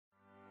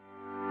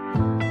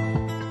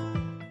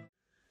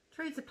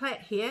Teresa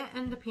Platt here,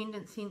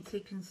 Independent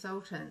Scentsy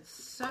Consultant.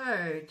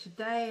 So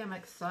today I'm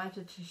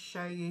excited to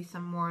show you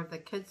some more of the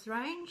kids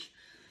range.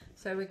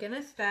 So we're going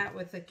to start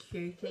with the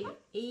cutie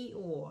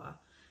Eeyore.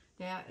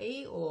 Now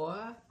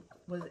Eeyore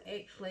was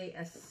actually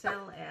a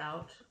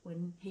sellout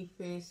when he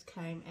first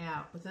came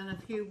out, within a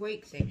few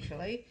weeks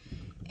actually,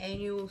 and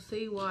you will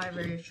see why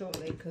very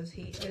shortly because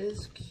he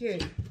is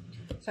cute.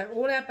 So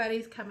all our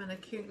buddies come in a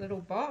cute little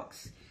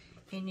box,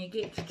 and you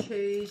get to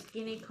choose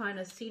any kind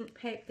of scent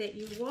pack that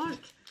you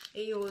want.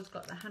 Eeyore's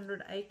got the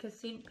 100 Acre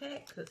scent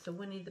pack, it's the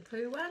Winnie the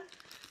Pooh one,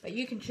 but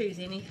you can choose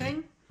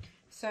anything.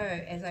 So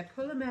as I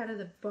pull him out of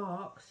the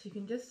box, you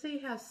can just see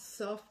how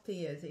soft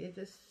he is. He is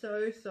just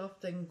so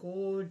soft and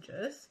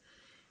gorgeous.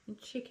 And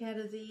check out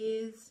his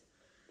ears.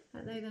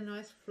 Aren't they the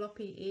nice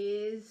floppy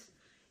ears?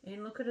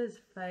 And look at his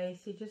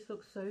face. He just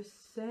looks so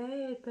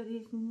sad, but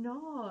he's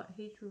not.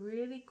 He's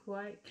really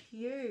quite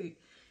cute.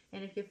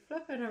 And if you're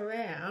flipping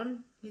around,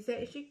 he's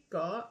actually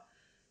got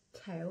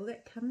tail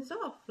that comes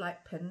off,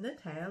 like pin the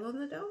tail on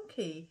the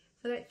donkey.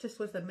 So that's just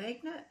with a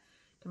magnet.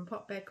 Can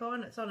pop back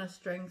on. It's on a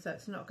string, so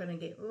it's not going to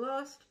get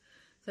lost.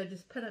 So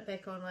just pin it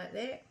back on like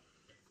that.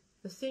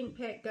 The scent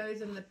pack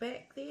goes in the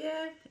back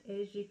there,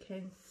 as you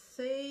can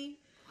see.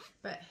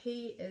 But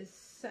he is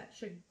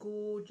such a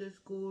gorgeous,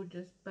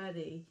 gorgeous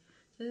buddy.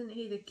 Isn't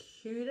he the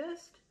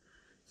cutest?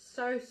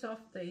 So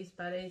soft, these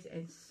buddies,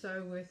 and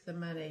so worth the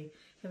money.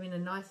 Having a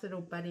nice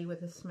little buddy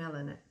with a smell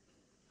in it.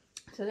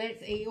 So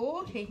that's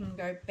Eeyore. He can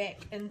go back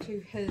into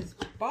his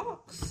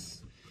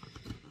box.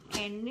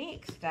 And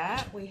next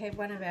up, we have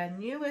one of our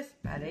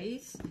newest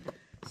buddies,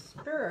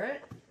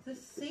 Spirit, the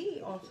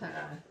sea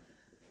otter.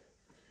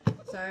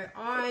 So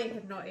I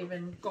have not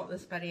even got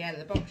this buddy out of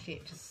the box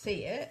yet to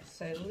see it.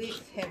 So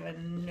let's have a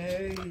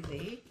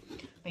nosy.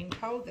 Been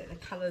told that the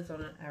colours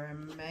on it are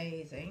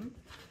amazing.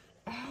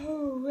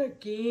 Oh,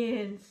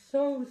 again,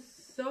 so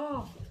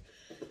soft.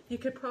 You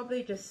could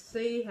probably just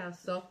see how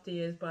soft he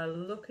is by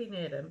looking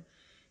at him.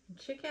 And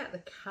check out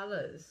the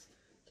colours.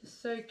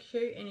 Just so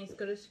cute. And he's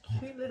got his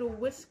cute little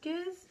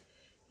whiskers.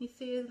 You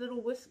see his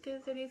little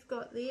whiskers that he's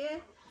got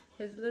there?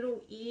 His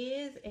little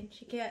ears. And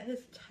check out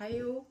his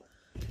tail.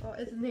 Oh,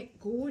 isn't that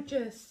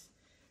gorgeous?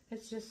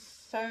 It's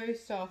just so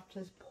soft.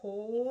 His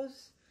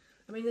paws.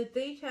 I mean, the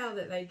detail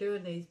that they do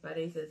in these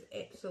buddies is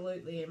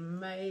absolutely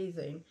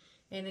amazing.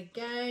 And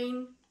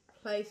again,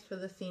 place for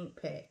the scent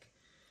pack.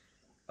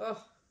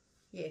 Oh,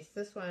 yes,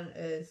 this one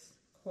is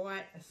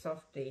quite a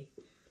softie.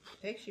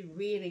 It's actually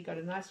really got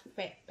a nice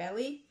fat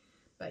belly,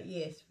 but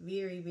yes,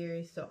 very,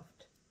 very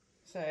soft.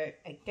 So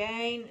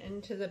again,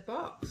 into the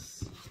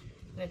box.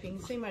 And if you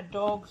can see my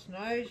dog's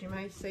nose, you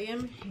may see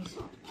him. He's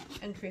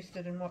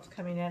interested in what's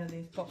coming out of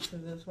these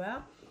boxes as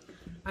well.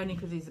 Only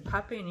because he's a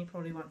puppy and he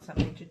probably wants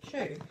something to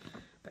chew.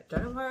 But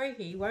don't worry,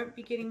 he won't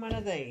be getting one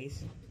of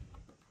these.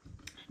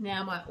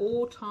 Now my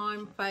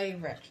all-time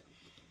favourite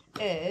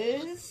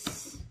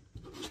is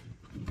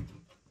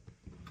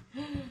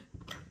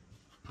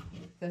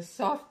the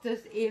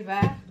softest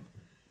ever,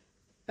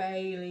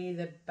 Bailey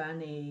the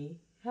bunny.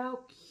 How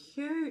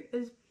cute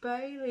is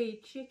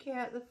Bailey? Check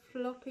out the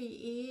floppy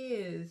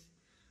ears.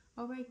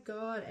 Oh my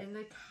god, and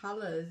the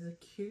colours, the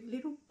cute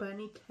little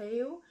bunny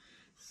tail.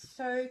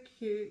 So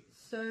cute,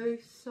 so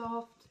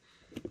soft.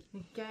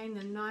 Again,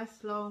 the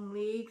nice long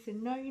legs.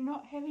 And no, you're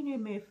not having her,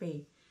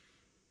 Murphy.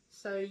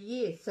 So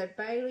yes, so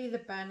Bailey the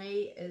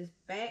bunny is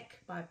back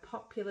by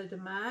popular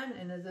demand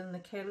and is in the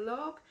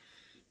catalogue.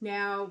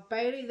 Now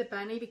Bailey the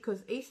bunny,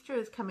 because Easter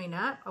is coming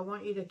up, I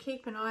want you to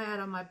keep an eye out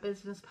on my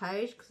business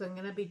page because I'm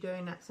going to be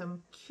doing up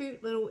some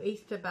cute little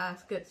Easter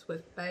baskets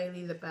with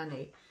Bailey the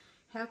bunny.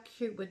 How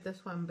cute would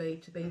this one be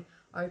to be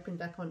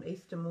opened up on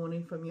Easter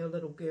morning from your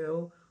little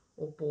girl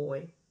or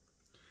boy?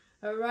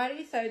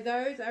 Alrighty, so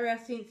those are our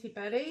Scentsy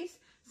buddies.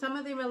 Some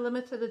of them are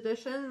limited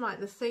edition, like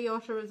the sea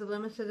otter is a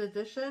limited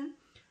edition.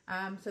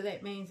 So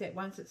that means that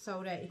once it's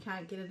sold out, you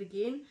can't get it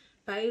again.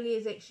 Bailey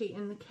is actually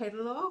in the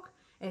catalogue,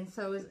 and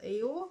so is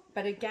Eeyore.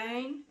 But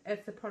again,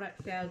 if the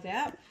product sells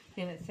out,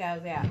 then it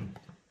sells out.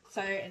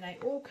 So, and they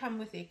all come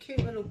with their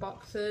cute little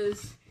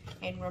boxes.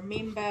 And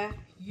remember,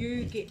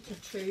 you get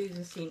to choose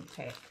a scent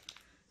pack.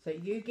 So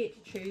you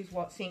get to choose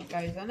what scent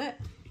goes in it.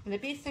 And the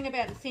best thing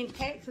about the scent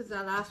packs is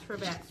they'll last for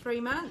about 3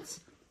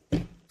 months.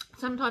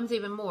 Sometimes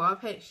even more.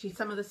 I've had actually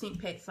some of the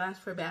scent packs last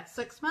for about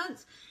 6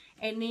 months.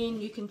 And then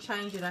you can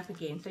change it up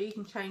again. So you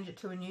can change it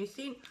to a new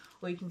scent,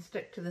 or you can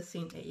stick to the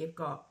scent that you've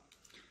got.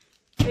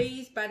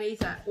 These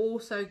buddies are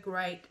also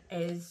great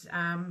as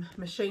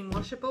machine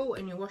washable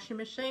in your washing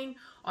machine.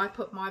 I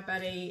put my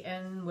buddy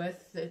in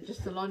with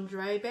just a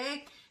lingerie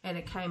bag and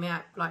it came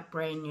out like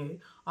brand new.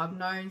 I've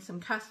known some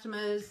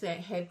customers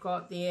that have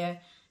got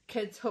their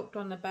kids hooked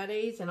on the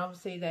buddies, and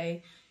obviously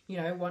they, you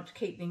know, want to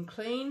keep them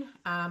clean,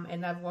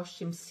 and they've washed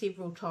them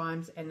several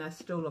times and they're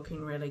still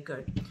looking really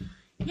good.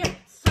 Yep,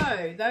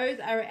 so those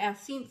are our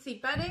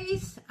Scentsy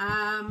buddies.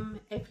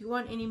 If you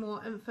want any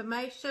more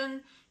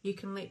information, you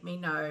can let me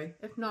know.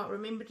 If not,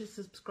 remember to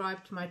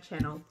subscribe to my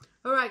channel.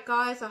 Alright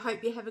guys, I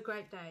hope you have a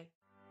great day.